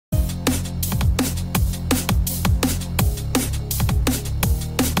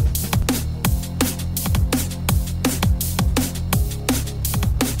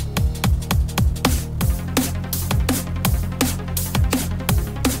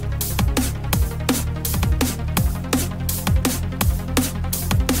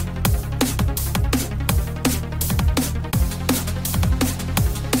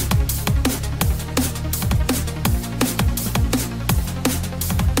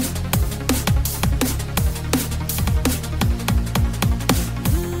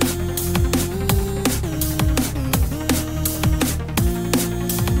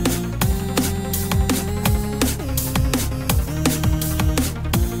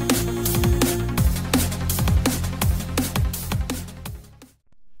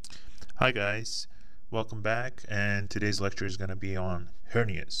Hi guys, welcome back, and today's lecture is going to be on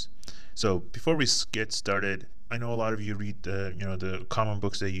hernias. So before we get started, I know a lot of you read the common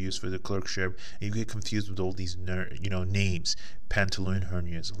books that you use for the clerkship, and you get confused with all these names: pantaloon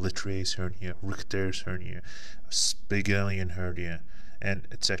hernias, Littray's hernia, Richter's hernia, Spigelian hernia, and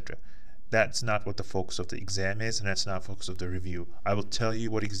etc. That's not what the focus of the exam is, and that's not the focus of the review. I will tell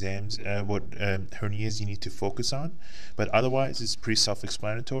you what hernias you need to focus on, but otherwise it's pretty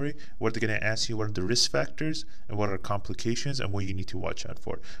self-explanatory. What they're going to ask you, what are the risk factors, and what are complications, and what you need to watch out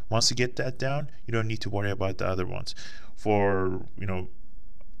for. Once you get that down, you don't need to worry about the other ones. For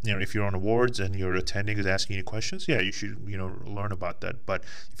if you're on awards and your attending is asking you questions, yeah, you should learn about that. But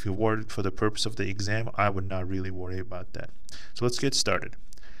if you're worried for the purpose of the exam, I would not really worry about that. So let's get started.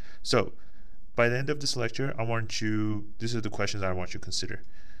 So, by the end of this lecture, these are the questions I want you to consider.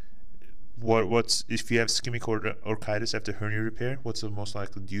 What's if you have ischemic orchitis after hernia repair, what's the most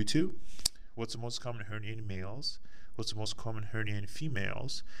likely due to? What's the most common hernia in males? What's the most common hernia in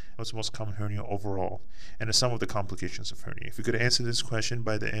females? What's the most common hernia overall? And some of the complications of hernia. If you could answer this question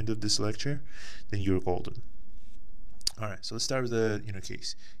by the end of this lecture, then you're golden. Alright, so let's start with the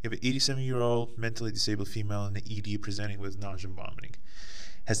case. You have an 87-year-old mentally disabled female in the ED presenting with nausea and vomiting.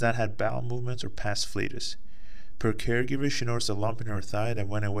 Has not had bowel movements or past flatus. Per caregiver, she noticed a lump in her thigh that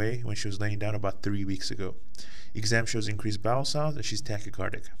went away when she was laying down about 3 weeks ago. Exam shows increased bowel sounds and she's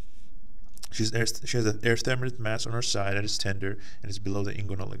tachycardic. She has an erythematous mass on her side that is tender and is below the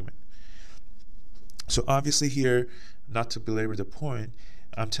inguinal ligament. So obviously here, not to belabor the point,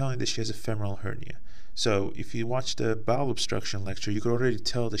 I'm telling that she has a femoral hernia. So if you watch the bowel obstruction lecture, you could already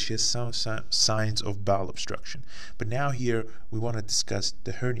tell that she has some signs of bowel obstruction. But now here, we want to discuss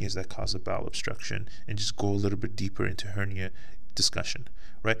the hernias that cause the bowel obstruction and just go a little bit deeper into hernia discussion,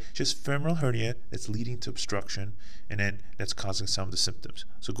 right? She has femoral hernia that's leading to obstruction, and then that's causing some of the symptoms.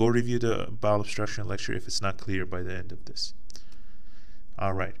 So go review the bowel obstruction lecture if it's not clear by the end of this.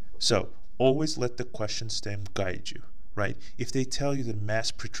 All right, so always let the question stem guide you. Right? If they tell you the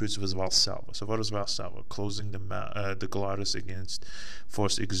mass protrudes with Valsalva, so what is Valsalva? Closing the glottis against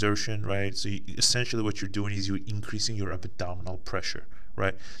forced exertion, right? So essentially what you're doing is you're increasing your abdominal pressure,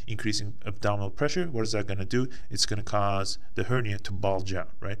 right? Increasing abdominal pressure, what is that going to do? It's going to cause the hernia to bulge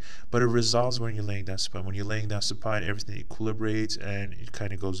out, right? But it resolves when you're laying down supine. When you're laying down supine, everything equilibrates and it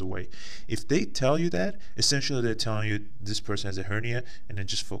kind of goes away. If they tell you that, essentially they're telling you this person has a hernia, and then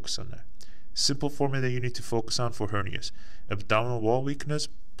just focus on that. Simple formula that you need to focus on for hernias: abdominal wall weakness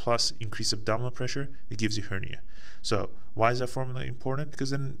plus increased abdominal pressure, it gives you hernia. So why is that formula important? Because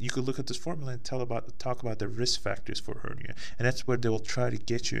then you could look at this formula and talk about the risk factors for hernia, and that's where they will try to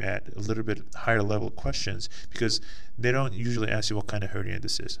get you at a little bit higher level questions, because they don't usually ask you what kind of hernia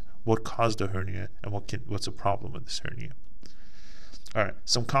this is, what caused the hernia, and what's the problem with this hernia. All right,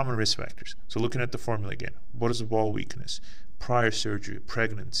 some common risk factors. So looking at the formula again, what is the wall weakness? Prior surgery,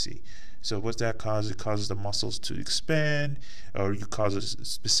 pregnancy. So what's that cause? It causes the muscles to expand, or you cause a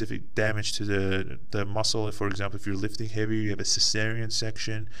specific damage to the muscle. For example, if you're lifting heavy, you have a cesarean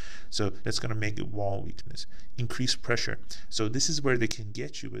section. So that's going to make it wall weakness. Increased pressure. So this is where they can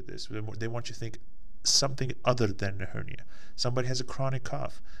get you with this. They want you to think something other than a hernia. Somebody has a chronic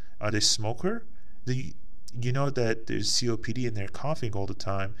cough. Are they a smoker? You know that there's COPD and they're coughing all the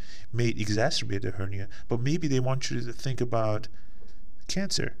time may exacerbate the hernia, but maybe they want you to think about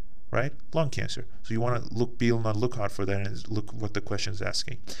cancer, right? Lung cancer. So you want to be on the lookout for that and look what the question is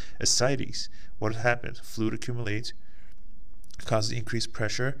asking. Ascites. What happens? Fluid accumulates, causes increased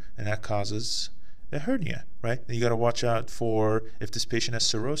pressure, and that causes a hernia, right? And you got to watch out for if this patient has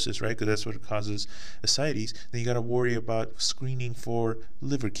cirrhosis, right? Because that's what causes ascites. Then you got to worry about screening for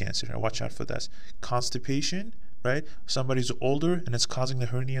liver cancer. Now watch out for that. Constipation, right? Somebody's older and it's causing the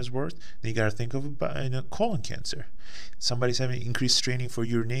hernias worse. Then you got to think of colon cancer. Somebody's having increased straining for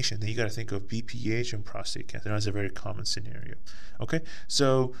urination. Then you got to think of BPH and prostate cancer. That's a very common scenario. Okay,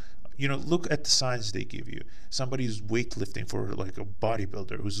 so look at the signs they give you. Somebody who's weightlifting, for like a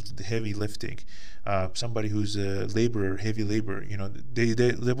bodybuilder who's heavy lifting, somebody who's a laborer, heavy laborer,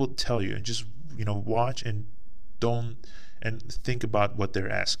 they will tell you, and just watch and think about what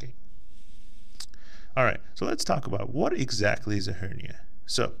they're asking. All right, so let's talk about what exactly is a hernia.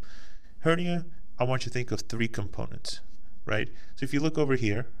 So hernia, I want you to think of three components, right? So if you look over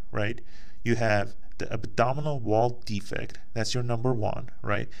here, right, you have the abdominal wall defect. That's your number one,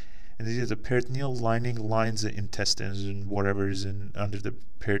 right? and the peritoneal lining lines the intestines and whatever is under the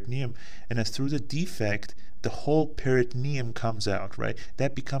peritoneum, and then through the defect, the whole peritoneum comes out, right?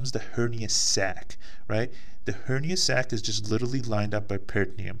 That becomes the hernia sac, right? The hernia sac is just literally lined up by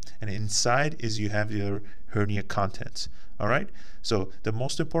peritoneum, and inside is you have your hernia contents. All right. So the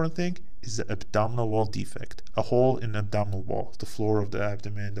most important thing is the abdominal wall defect, a hole in the abdominal wall, the floor of the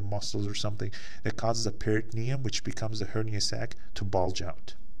abdomen, the muscles or something that causes a peritoneum, which becomes the hernia sac, to bulge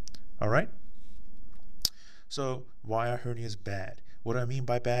out. All right. So why are hernias bad? What do I mean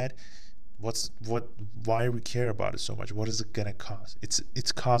by bad? Why do we care about it so much? What is it gonna cause?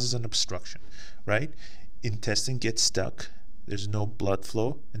 It causes an obstruction, right? Intestine gets stuck, there's no blood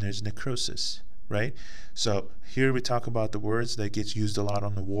flow, and there's necrosis, right? So here we talk about the words that gets used a lot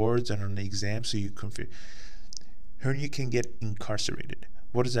on the wards and on the exam, so you confuse. Hernia can get incarcerated.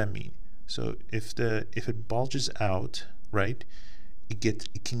 What does that mean? So if it bulges out, right,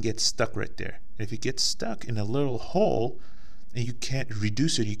 it can get stuck right there. And if it gets stuck in a little hole and you can't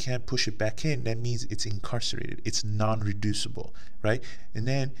reduce it, you can't push it back in, that means it's incarcerated. It's non-reducible, right? And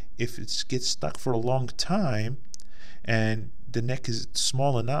then if it gets stuck for a long time and the neck is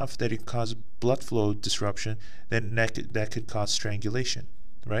small enough that it causes blood flow disruption, then that could cause strangulation,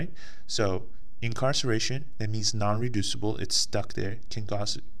 right? So incarceration, that means non-reducible, it's stuck there, can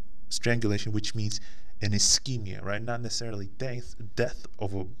cause strangulation, which means an ischemia, right? Not necessarily death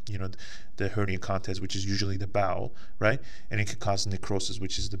of the hernia contents, which is usually the bowel, right? And it could cause necrosis,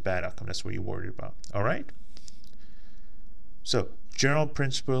 which is the bad outcome. That's what you're worried about. All right. So general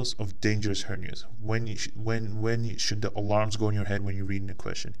principles of dangerous hernias. When should the alarms go in your head when you're reading the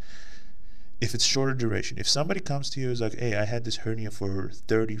question? If it's shorter duration, if somebody comes to you and is like, hey, I had this hernia for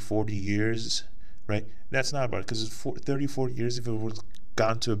 30, 40 years, right? That's not about it, because 30, 40 years, if it was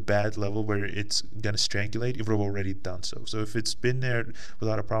gone to a bad level where it's going to strangulate, it would have already done so. So if it's been there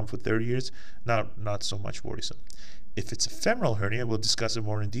without a problem for 30 years, not so much worrisome. If it's a femoral hernia, we'll discuss it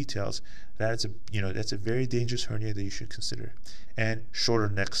more in details. That's a very dangerous hernia that you should consider. And shorter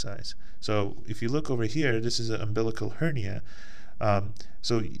neck size. So if you look over here, this is an umbilical hernia.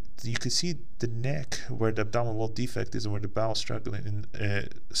 So you can see the neck where the abdominal wall defect is, and where the bowel struggling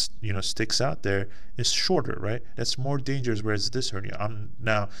sticks out there, is shorter, right? That's more dangerous. Whereas this hernia,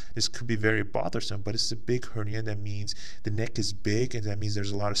 now this could be very bothersome, but it's a big hernia. That means the neck is big, and that means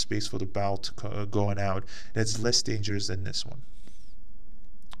there's a lot of space for the bowel to going out. That's less dangerous than this one.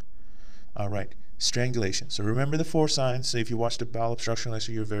 All right. Strangulation. So remember the 4 signs. So if you watch the bowel obstruction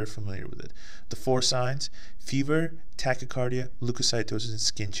lecture, you're very familiar with it. The 4 signs: fever, tachycardia, leukocytosis, and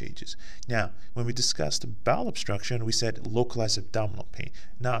skin changes. Now, when we discussed bowel obstruction, we said localized abdominal pain.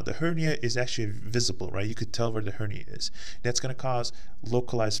 Now, the hernia is actually visible, right? You could tell where the hernia is. That's going to cause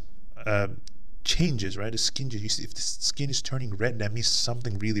localized changes, right? The skin, you see, if the skin is turning red, that means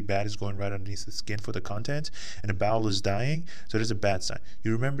something really bad is going right underneath the skin for the contents, and the bowel is dying. So there's a bad sign.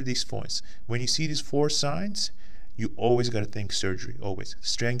 You remember these points. When you see these 4 signs, you always got to think surgery. Always.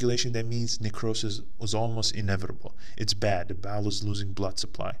 Strangulation, that means necrosis was almost inevitable. It's bad. The bowel is losing blood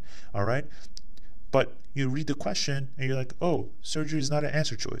supply. All right. But you read the question and you're like, oh, surgery is not an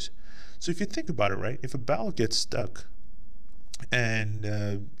answer choice. So if you think about it, right, if a bowel gets stuck and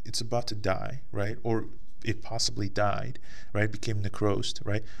it's about to die, right, or it possibly died, right, became necrosed,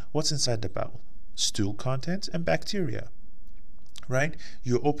 right, what's inside the bowel? Stool contents and bacteria, right?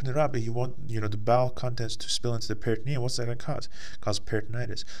 You open it up and you want the bowel contents to spill into the peritoneum. What's that going to cause? Cause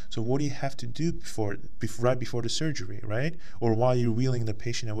peritonitis. So what do you have to do right before the surgery, right? Or while you're wheeling the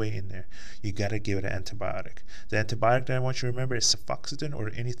patient away in there? You got to give it an antibiotic. The antibiotic that I want you to remember is cefoxitin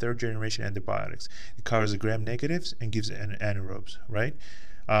or any 3rd generation antibiotics. It covers the gram negatives and gives anaerobes, right?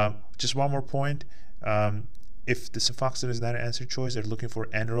 Just one more point. If the cefoxitin is not an answer choice, they're looking for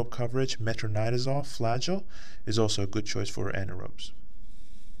anaerobe coverage. Metronidazole, Flagyl, is also a good choice for anaerobes.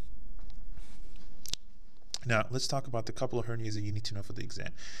 Now, let's talk about the couple of hernias that you need to know for the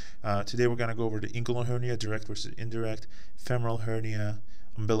exam. Today we're going to go over the inguinal hernia, direct versus indirect, femoral hernia,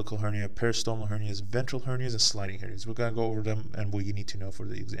 umbilical hernia, peristomal hernias, ventral hernias, and sliding hernias. We're going to go over them and what you need to know for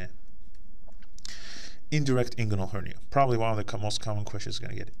the exam. Indirect inguinal hernia, probably one of the most common questions you're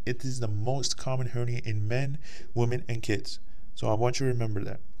going to get. It is the most common hernia in men, women, and kids. So I want you to remember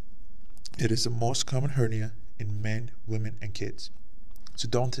that. It is the most common hernia in men, women, and kids. So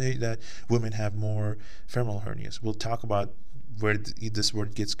don't say that women have more femoral hernias. We'll talk about where this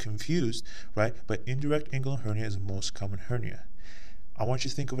word gets confused, right? But indirect inguinal hernia is the most common hernia. I want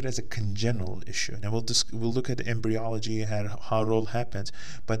you to think of it as a congenital issue. Now we'll look at the embryology and how it all happens,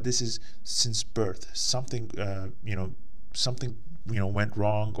 but this is since birth. Something went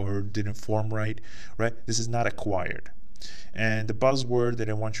wrong or didn't form right? This is not acquired. And the buzzword that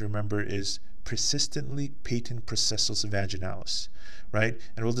I want you to remember is persistently patent processus vaginalis, right?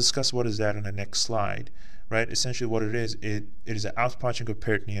 And we'll discuss what is that on the next slide, right? Essentially what it is an outpouching of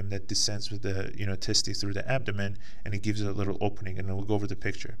peritoneum that descends with the testes through the abdomen, and it gives it a little opening, and then we'll go over the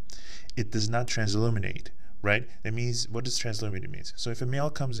picture. It does not transilluminate, right? That means, what does transilluminate mean? So if a male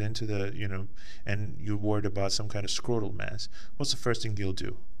comes into the, and you're worried about some kind of scrotal mass, what's the first thing you'll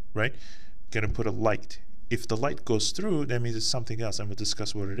do, right? Gonna put a light. If the light goes through, that means it's something else, and we'll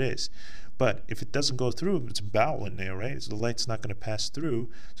discuss what it is. But if it doesn't go through, it's bowel in there, right? So the light's not going to pass through,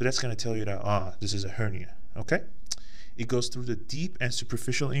 so that's going to tell you that, this is a hernia, okay? It goes through the deep and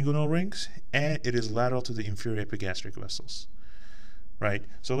superficial inguinal rings, and it is lateral to the inferior epigastric vessels, right?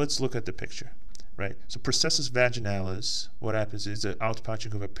 So let's look at the picture, right? So processus vaginalis, what happens is the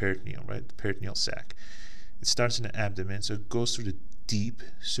outpouching of a peritoneum, right? The peritoneal sac. It starts in the abdomen, so it goes through the deep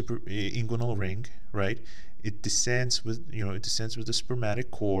inguinal ring, right? It descends with the spermatic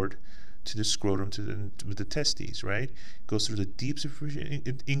cord to the scrotum with the testes, right? It goes through the deep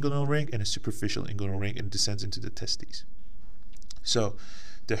inguinal ring and a superficial inguinal ring, and descends into the testes. So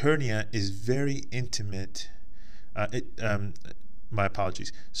the hernia is very intimate. My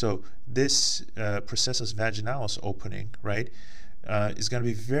apologies. So this processus vaginalis opening, right, is going to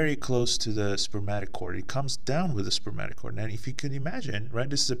be very close to the spermatic cord. It comes down with the spermatic cord. And if you can imagine, right,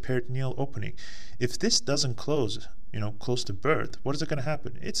 this is a peritoneal opening. If this doesn't close, close to birth, what is it going to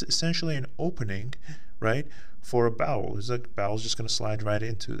happen? It's essentially an opening, right, for a bowel. It's like bowel's just going to slide right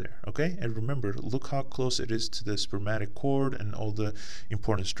into there, okay? And remember, look how close it is to the spermatic cord and all the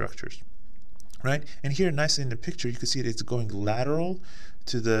important structures, right? And here, nicely in the picture, you can see that it's going lateral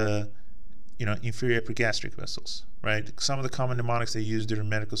to the inferior epigastric vessels, right? Some of the common mnemonics they use during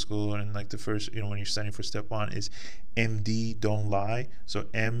medical school and like the first, when you're studying for step 1 is MD, don't lie. So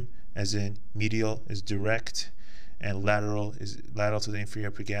M as in medial is direct, and lateral to the inferior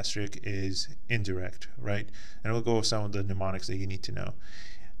epigastric is indirect, right? And we'll go over some of the mnemonics that you need to know.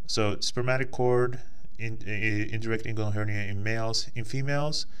 So spermatic cord, indirect inguinal hernia in males. In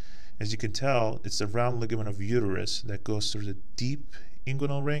females, as you can tell, it's the round ligament of uterus that goes through the deep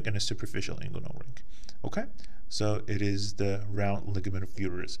inguinal ring and a superficial inguinal ring. Okay, so it is the round ligament of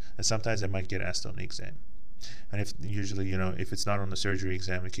uterus, and sometimes it might get asked on the exam. And if usually, if it's not on the surgery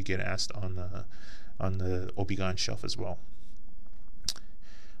exam, it could get asked on the OB-GYN shelf as well.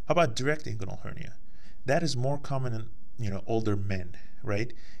 How about direct inguinal hernia? That is more common in older men,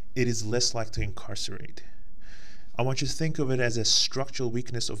 right? It is less likely to incarcerate. I want you to think of it as a structural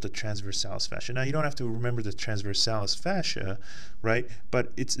weakness of the transversalis fascia. Now, you don't have to remember the transversalis fascia, right?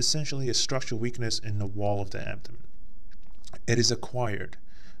 But it's essentially a structural weakness in the wall of the abdomen. It is acquired.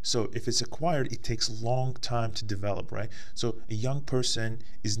 So if it's acquired, it takes a long time to develop, right? So a young person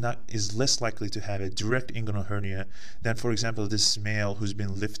is less likely to have a direct inguinal hernia than, for example, this male who's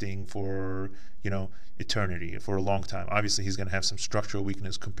been lifting for, eternity, for a long time. Obviously, he's going to have some structural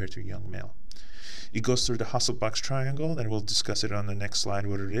weakness compared to a young male. It goes through the Hasselbalch triangle, and we'll discuss it on the next slide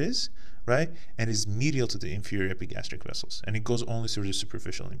what it is, right? And is medial to the inferior epigastric vessels, and it goes only through the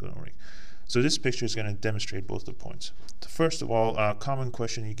superficial inguinal ring. So this picture is going to demonstrate both the points. First of all, a common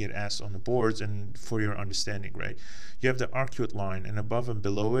question you get asked on the boards, and for your understanding, right? You have the arcuate line, and above and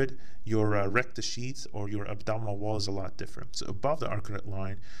below it, your rectus sheath or your abdominal wall is a lot different. So above the arcuate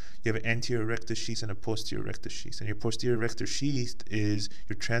line, you have an anterior rectus sheath and a posterior rectus sheath. And your posterior rectus sheath is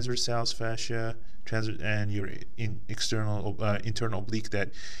your transversalis fascia and your internal oblique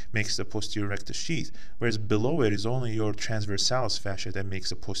that makes the posterior rectus sheath. Whereas below it is only your transversalis fascia that makes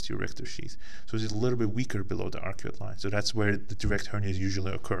the posterior rectus sheath. So it's a little bit weaker below the arcuate line. So that's where the direct hernias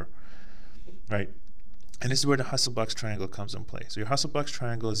usually occur, right? And this is where the Hasselbalch triangle comes in play. So your Hasselbalch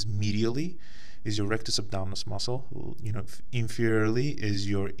triangle is medially is your rectus abdominis muscle, inferiorly is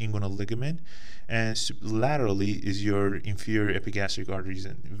your inguinal ligament, and laterally is your inferior epigastric arteries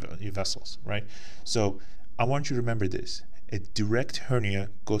and vessels, right? So I want you to remember this. A direct hernia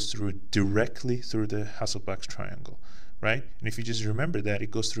goes directly through the Hasselbalch triangle, right? And if you just remember that, it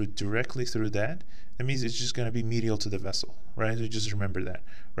goes directly through that, that means it's just going to be medial to the vessel, right? So just remember that,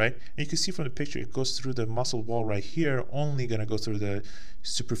 right? And you can see from the picture, it goes through the muscle wall right here, only going to go through the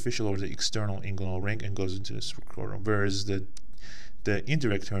superficial or the external inguinal ring and goes into the scrotum, whereas the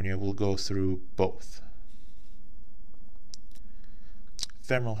indirect hernia will go through both.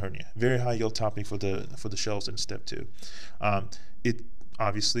 Femoral hernia, very high yield topic for the shelves in step 2.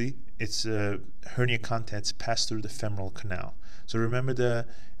 Its hernia contents pass through the femoral canal. So remember the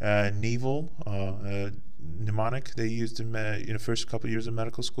naval mnemonic they used in the first couple of years of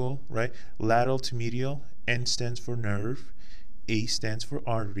medical school, right? Lateral to medial, N stands for nerve, A stands for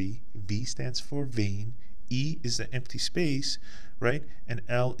artery, V stands for vein, E is the empty space, right? And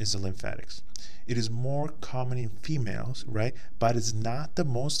L is the lymphatics. It is more common in females, right? But it's not the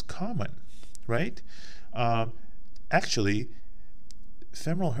most common, right? Actually,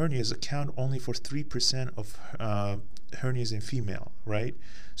 femoral hernias account only for 3% of hernias in female, right?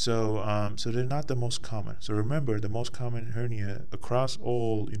 So they're not the most common. So remember, the most common hernia across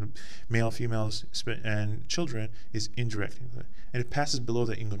all, male, females, and children is indirect, and it passes below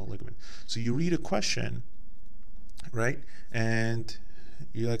the inguinal ligament. So you read a question, right, and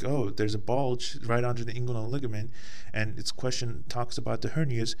you're like, oh, there's a bulge right under the inguinal ligament, and its question talks about the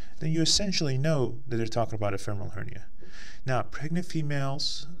hernias, then you essentially know that they're talking about a femoral hernia. Now, pregnant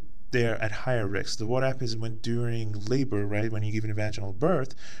females, they're at higher risk. So what happens when during labor, right, when you give an vaginal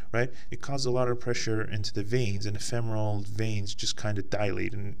birth, right, it causes a lot of pressure into the veins, and the femoral veins just kind of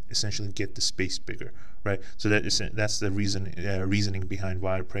dilate and essentially get the space bigger, right? So that's the reasoning behind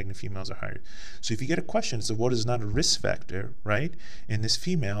why pregnant females are higher. So if you get a question, so what is not a risk factor, right, in this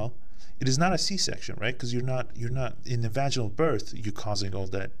female, it is not a C-section, right? Because you're not in the vaginal birth, you're causing all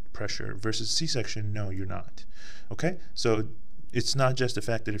that pressure, versus C-section, no, you're not. Okay, so it's not just the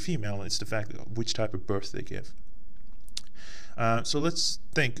fact that they're female, it's the fact of which type of birth they give. So let's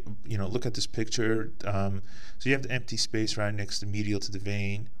think, look at this picture. So you have the empty space right next to medial to the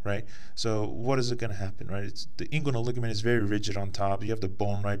vein, right? So what is it going to happen, right? The inguinal ligament is very rigid on top. You have the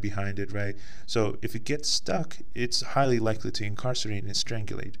bone right behind it, right? So if it gets stuck, it's highly likely to incarcerate and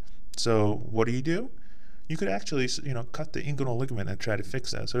strangulate. So what do? You could actually, cut the inguinal ligament and try to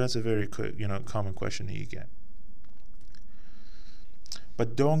fix that. So that's a very common question that you get.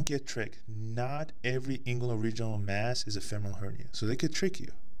 But don't get tricked. Not every inguinal regional mass is a femoral hernia. So they could trick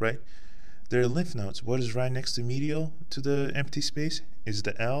you, right? There are lymph nodes. What is right next to medial to the empty space is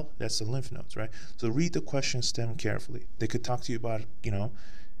the L. That's the lymph nodes, right? So read the question stem carefully. They could talk to you about,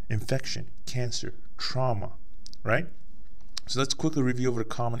 infection, cancer, trauma, right? So let's quickly review over the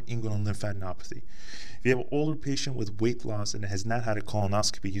common inguinal lymphadenopathy. If you have an older patient with weight loss and has not had a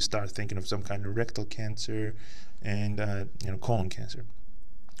colonoscopy, you start thinking of some kind of rectal cancer and colon cancer.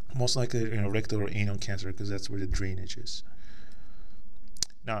 Most likely, rectal or anal cancer, because that's where the drainage is.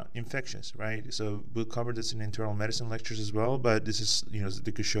 Now, infections, right? So we'll cover this in internal medicine lectures as well, but this is,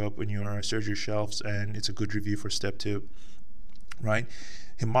 they could show up on your surgery shelves, and it's a good review for step 2, right?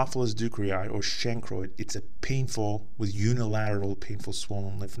 Haemophilus ducreyi, or chancroid, it's a painful, with unilateral painful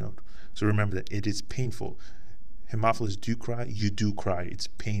swollen lymph node. So remember that it is painful. Haemophilus ducreyi, you do cry. It's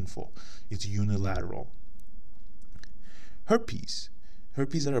painful. It's unilateral. Herpes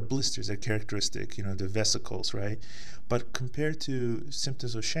that are blisters, are characteristic, the vesicles, right? But compared to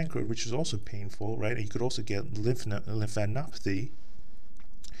symptoms of chancroid, which is also painful, right? And you could also get lymphadenopathy,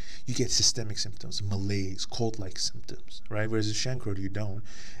 you get systemic symptoms, malaise, cold-like symptoms, right? Whereas in chancroid, you don't.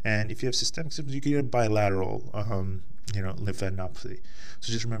 And if you have systemic symptoms, you can get bilateral, lymphadenopathy.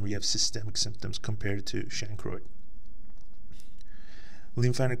 So just remember, you have systemic symptoms compared to chancroid.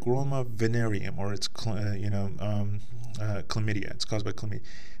 Lymphangioma venereum, or it's chlamydia. It's caused by chlamydia,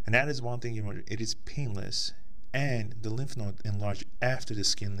 and that is one thing you remember. It is painless, and the lymph node enlarged after the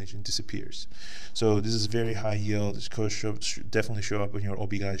skin lesion disappears. So this is very high yield. This could definitely show up on your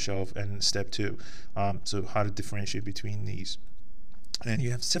OB-GYN shelf. And step 2, so how to differentiate between these. And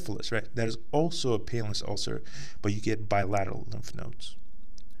you have syphilis, right? That is also a painless ulcer, but you get bilateral lymph nodes.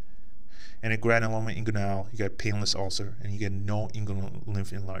 And a granuloma inguinal, you get painless ulcer, and you get no inguinal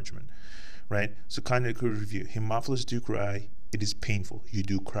lymph enlargement, right? So kind of a good review. Haemophilus ducreyi, it is painful. You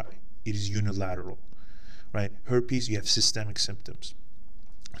do cry. It is unilateral, right? Herpes, you have systemic symptoms.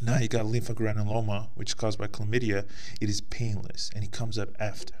 Now you got lymphogranuloma, which is caused by chlamydia. It is painless, and it comes up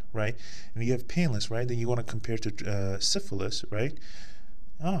after, right? And you have painless, right? Then you want to compare to syphilis, right?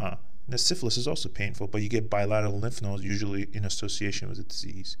 The syphilis is also painful, but you get bilateral lymph nodes usually in association with the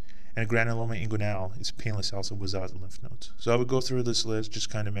disease. And granuloma inguinal is painless also without lymph nodes. So I would go through this list, just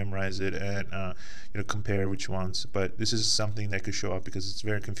kind of memorize it, and compare which ones. But this is something that could show up because it's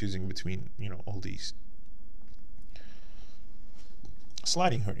very confusing between all these.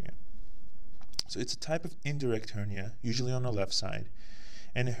 Sliding hernia. So it's a type of indirect hernia, usually on the left side.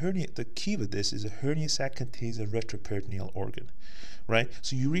 And a hernia, the key with this is a hernia sac contains a retroperitoneal organ, right?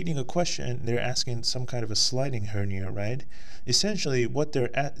 So you're reading a question, they're asking some kind of a sliding hernia, right? Essentially, what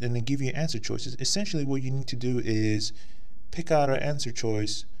they're at, and they give you answer choices. Essentially, what you need to do is pick out an answer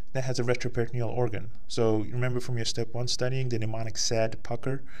choice that has a retroperitoneal organ. So you remember from your step 1 studying the mnemonic SAD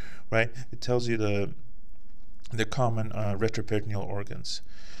pucker, right? It tells you the the common retroperitoneal organs.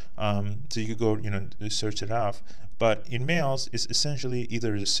 So you could go, search it off. But in males, it's essentially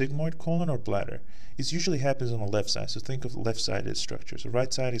either the sigmoid colon or bladder. It usually happens on the left side. So think of left-sided structures. The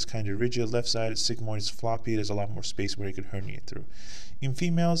right side is kind of rigid. Left side, sigmoid is floppy. There's a lot more space where you could herniate through. In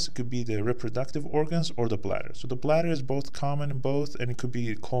females, it could be the reproductive organs or the bladder. So the bladder is both common in both, and it could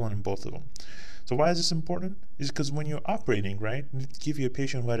be colon in both of them. So why is this important? Is because when you're operating, right, give you a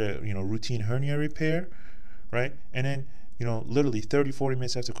patient who had a routine hernia repair, right, and then literally 30-40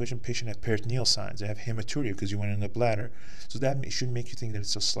 minutes after the patient had peritoneal signs. They have hematuria because you went in the bladder. So that should make you think that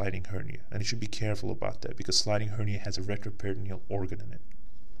it's a sliding hernia, and you should be careful about that because sliding hernia has a retroperitoneal organ in it.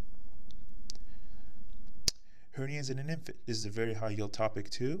 Hernias in an infant is a very high yield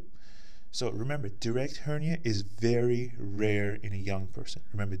topic too. So remember, direct hernia is very rare in a young person.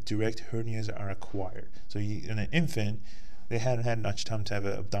 Remember, direct hernias are acquired. So in an infant, they hadn't had much time to have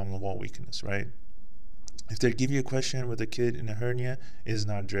an abdominal wall weakness, right? If they give you a question with a kid in a hernia, it is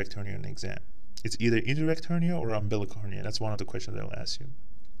not a direct hernia in the exam. It's either indirect hernia or umbilical hernia. That's one of the questions they'll ask you.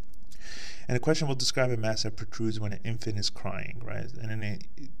 And the question will describe a mass that protrudes when an infant is crying, right? And then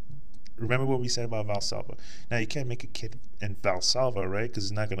remember what we said about Valsalva. Now, you can't make a kid in Valsalva, right? Because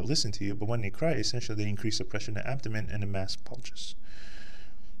it's not going to listen to you. But when they cry, essentially they increase the pressure in the abdomen and the mass bulges.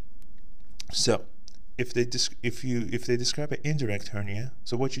 So, if they describe an indirect hernia,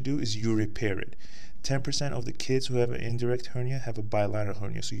 so what you do is you repair it. 10% of the kids who have an indirect hernia have a bilateral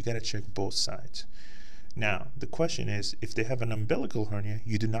hernia, so you got to check both sides. Now, the question is, if they have an umbilical hernia,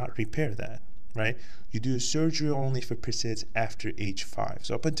 you do not repair that, right? You do surgery only if it persists after age 5.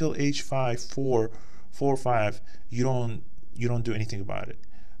 So up until age 5, 4 or 5, you don't do anything about it.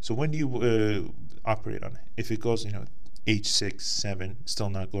 So when do you operate on it? If it goes, age 6, 7,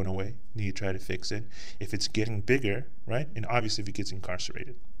 still not going away, then you try to fix it. If it's getting bigger, right, and obviously if it gets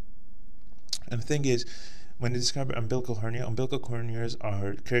incarcerated. And the thing is, when they describe umbilical hernias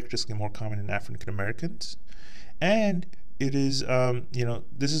are characteristically more common in African Americans, and it is,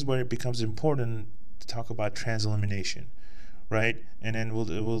 this is where it becomes important to talk about transelimination, right? And then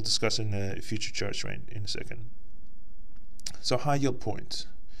we'll discuss in the future charts, right, in a second. So high yield points.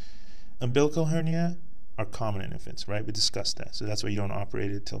 Umbilical hernia are common in infants, right? We discussed that, so that's why you don't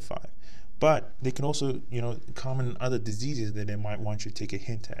operate it till 5. But they can also, common in other diseases that they might want you to take a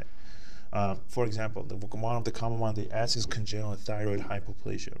hint at. For example, one of the common ones they ask is congenital thyroid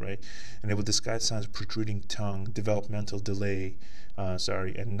hypoplasia, right? And they will disguise signs of protruding tongue, developmental delay,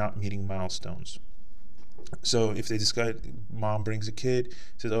 and not meeting milestones. So if they discuss, mom brings a kid,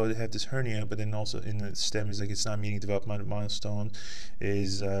 says, oh, they have this hernia, but then also in the stem is like it's not meeting developmental milestone,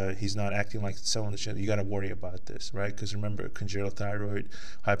 he's not acting like someone that should. You got to worry about this, right? Because remember, congenital thyroid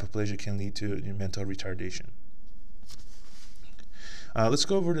hypoplasia can lead to mental retardation. Let's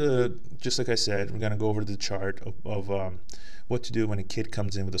go over to, just like I said, we're going to go over the chart of what to do when a kid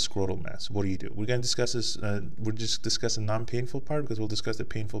comes in with a scrotal mass. What do you do? We're going to discuss this, we're just discussing the non-painful part because we'll discuss the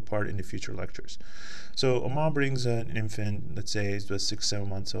painful part in the future lectures. So a mom brings an infant, let's say he's about 6-7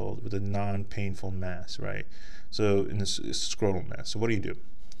 months old, with a non-painful mass, right? So in this scrotal mass. So what do?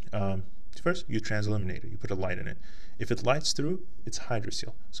 First, you transeliminate it. You put a light in it. If it lights through, it's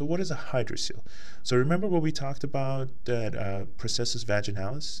hydrocele. So what is a hydrocele? So remember what we talked about, that processus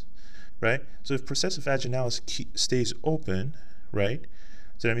vaginalis, right? So if processus vaginalis stays open, right?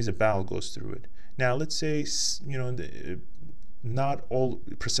 So that means the bowel goes through it. Now let's say not all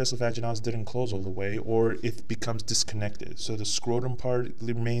processus vaginalis didn't close all the way, or it becomes disconnected. So the scrotum part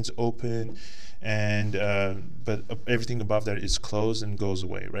remains open, and but everything above that is closed and goes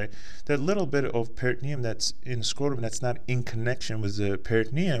away, right? That little bit of peritoneum that's in scrotum that's not in connection with the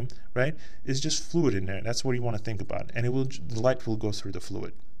peritoneum, right, is just fluid in there. That's what you want to think about, and the light will go through the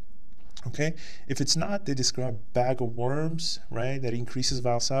fluid. Okay, if it's not, they describe bag of worms, right, that increases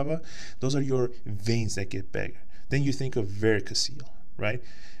Valsalva. Those are your veins that get bigger. Then you think of varicocele, right?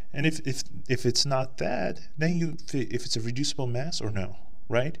 And if it's not that, then if it's a reducible mass or no,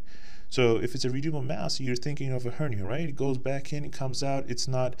 right? So if it's a reducible mass, you're thinking of a hernia, right? It goes back in, it comes out,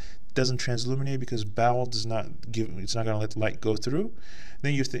 doesn't transluminate because bowel does not it's not going to let light go through.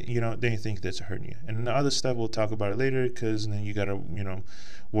 Then you think that's a hernia. And the other stuff we'll talk about it later, because then you got to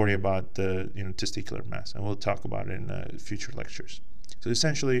worry about the testicular mass, and we'll talk about it in future lectures. So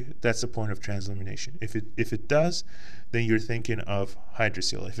essentially, that's the point of transelimination. If it does, then you're thinking of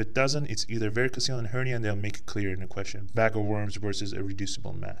hydrocele. If it doesn't, it's either varicocele and hernia, and they'll make it clear in the question: bag of worms versus a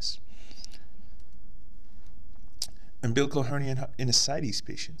reducible mass. Umbilical hernia in ascites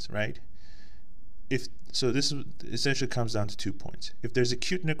patients, right? If So this essentially comes down to 2 points. If there's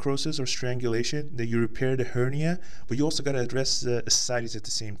acute necrosis or strangulation, then you repair the hernia, but you also got to address the ascites at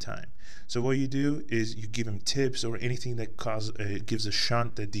the same time. So what you do is you give him tips or anything that gives a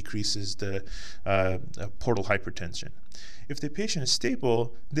shunt that decreases the portal hypertension. If the patient is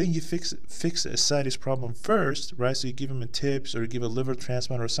stable, then you fix the ascites problem first, right? So you give him a tips or you give a liver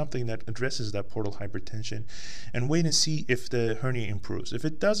transplant or something that addresses that portal hypertension, and wait and see if the hernia improves. If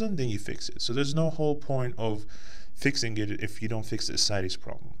it doesn't, then you fix it. So there's no whole point of fixing it if you don't fix the ascites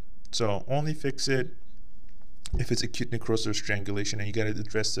problem. So only fix it if it's acute necrosis or strangulation, and you got to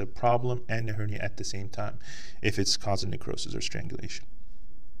address the problem and the hernia at the same time if it's causing necrosis or strangulation.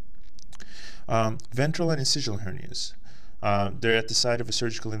 Ventral and incisional hernias. They're at the site of a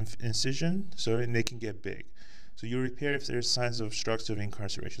surgical incision, and they can get big. So you repair if there's signs of obstructive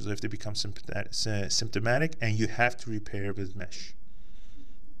incarceration, so if they become symptomatic, and you have to repair with mesh.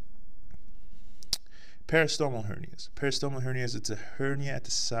 Peristomal hernias. Peristomal hernias, it's a hernia at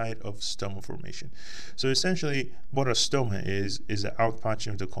the site of stoma formation. So essentially, what a stoma is the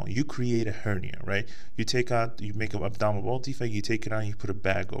outpouching of the colon. You create a hernia, right? You make an abdominal wall defect, you take it out, and you put a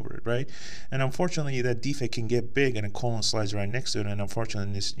bag over it, right? And unfortunately, that defect can get big, and a colon slides right next to it. And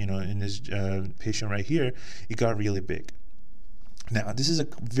unfortunately, in this patient right here, it got really big. Now, this is a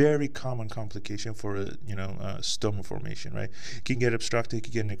very common complication for stoma formation, right? It can get obstructed, it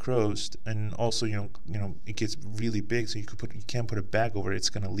can get necrosed, and also it gets really big, so you can't put a bag over it; it's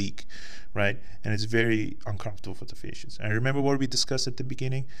going to leak, right? And it's very uncomfortable for the patients. And remember what we discussed at the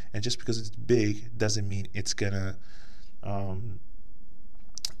beginning. And just because it's big doesn't mean it's going to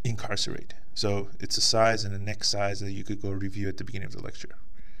incarcerate. So it's a size and a neck size that you could go review at the beginning of the lecture.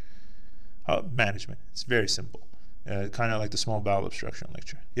 Management. It's very simple. Kind of like the small bowel obstruction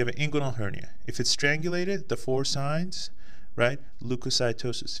lecture. You have an inguinal hernia. If it's strangulated, the 4 signs, right?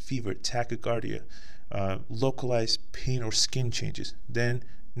 Leukocytosis, fever, tachycardia, localized pain or skin changes. Then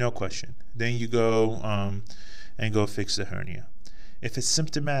no question. Then you go and go fix the hernia. If it's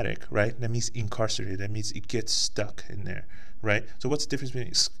symptomatic, right? That means incarcerated. That means it gets stuck in there, right? So what's the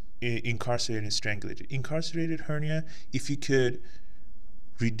difference between incarcerated and strangulated? Incarcerated hernia, if you could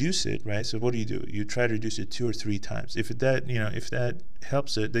reduce it, right? So what do? You try to reduce it 2 or 3 times. If that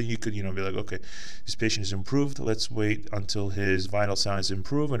helps it, then you could be like, okay, this patient is improved. Let's wait until his vital signs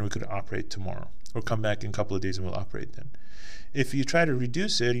improve, and we could operate tomorrow, or come back in a couple of days and we'll operate then. If you try to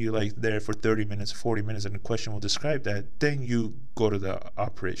reduce it, you're like there for 30 minutes, 40 minutes, and the question will describe that. Then you go to the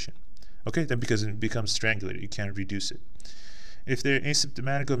operation. Okay, then because it becomes strangulated, you can't reduce it. If they're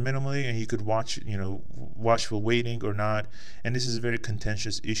asymptomatic or minimally, and you could watchful waiting or not, and this is a very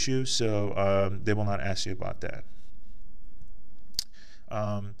contentious issue, so they will not ask you about that.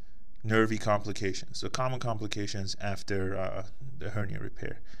 Nervy complications. So common complications after the hernia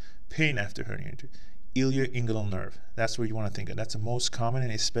repair. Pain after hernia injury. Ilioinguinal nerve. That's what you want to think of. That's the most common,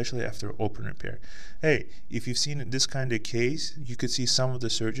 and especially after open repair. Hey, if you've seen this kind of case, you could see some of the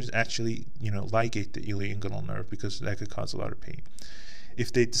surgeons actually, ligate the ilioinguinal nerve, because that could cause a lot of pain.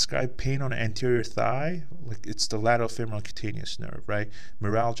 If they describe pain on the anterior thigh, like it's the lateral femoral cutaneous nerve, right?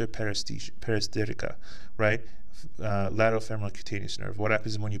 Meralgia peristetica, right? Lateral femoral cutaneous nerve. What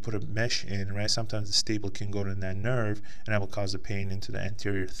happens is when you put a mesh in, right? Sometimes the staple can go to that nerve, and that will cause the pain into the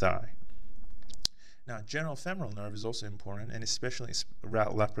anterior thigh. Now, general femoral nerve is also important, and especially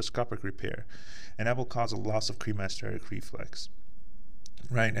laparoscopic repair, and that will cause a loss of cremasteric reflex,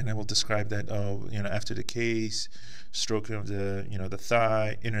 right? And I will describe that, after the case, stroking of the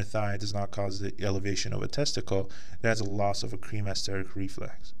thigh, inner thigh does not cause the elevation of a testicle. That's a loss of a cremasteric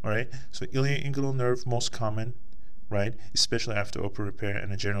reflex, all right? So ilioinguinal nerve, most common, right? Especially after open repair,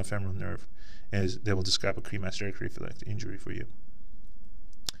 and a general femoral nerve, as they will describe a cremasteric reflex injury for you.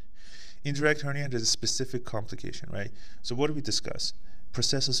 Indirect hernia, there's a specific complication, right? So what do we discuss?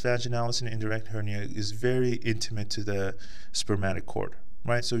 Processus vaginalis in indirect hernia is very intimate to the spermatic cord,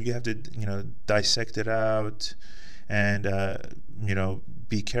 right? So you have to, dissect it out, and,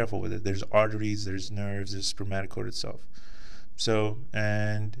 be careful with it. There's arteries, there's nerves, there's spermatic cord itself. So,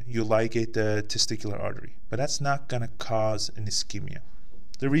 and you ligate the testicular artery, but that's not going to cause an ischemia.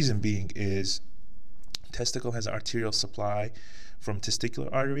 The reason being is testicle has arterial supply from testicular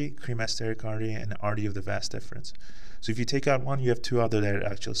artery, cremasteric artery, and artery of the vas deferens. So if you take out one, you have 2 other that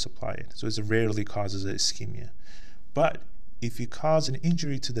actually supply it. So it rarely causes an ischemia. But if you cause an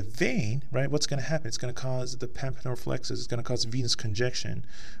injury to the vein, right, what's going to happen? It's going to cause the pampeanal flexus. It's going to cause venous congestion,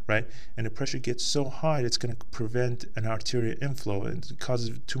 right? And the pressure gets so high, it's going to prevent an arterial inflow, and it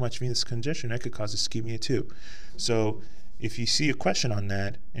causes too much venous congestion. That could cause ischemia too. So if you see a question on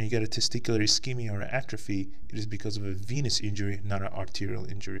that, and you get a testicular ischemia or atrophy, it is because of a venous injury, not an arterial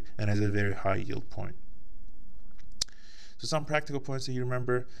injury, and has a very high yield point. So some practical points that you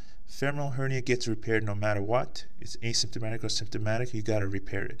remember: femoral hernia gets repaired no matter what. It's asymptomatic or symptomatic, you got to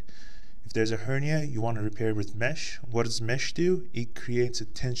repair it. If there's a hernia, you want to repair it with mesh. What does mesh do? It creates a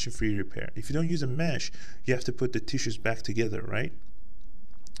tension-free repair. If you don't use a mesh, you have to put the tissues back together, right?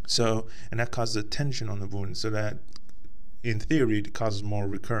 So, and that causes a tension on the wound, so that in theory it causes more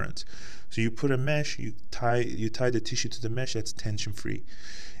recurrence. So you put a mesh, you tie the tissue to the mesh, that's tension-free.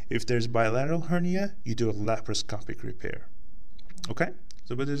 If there's bilateral hernia, you do a laparoscopic repair. Okay?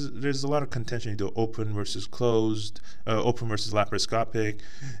 So, but there's a lot of contention. You do open versus closed, open versus laparoscopic,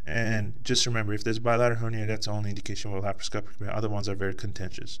 and just remember, if there's bilateral hernia, that's the only indication of laparoscopic repair. Other ones are very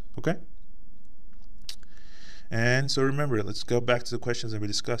contentious. Okay? And so remember, let's go back to the questions that we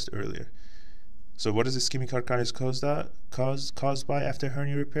discussed earlier. So what is ischemic heart caused by after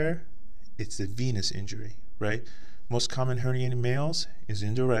hernia repair? It's a venous injury, right? Most common hernia in males is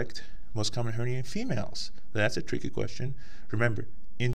indirect. Most common hernia in females. That's a tricky question. Remember,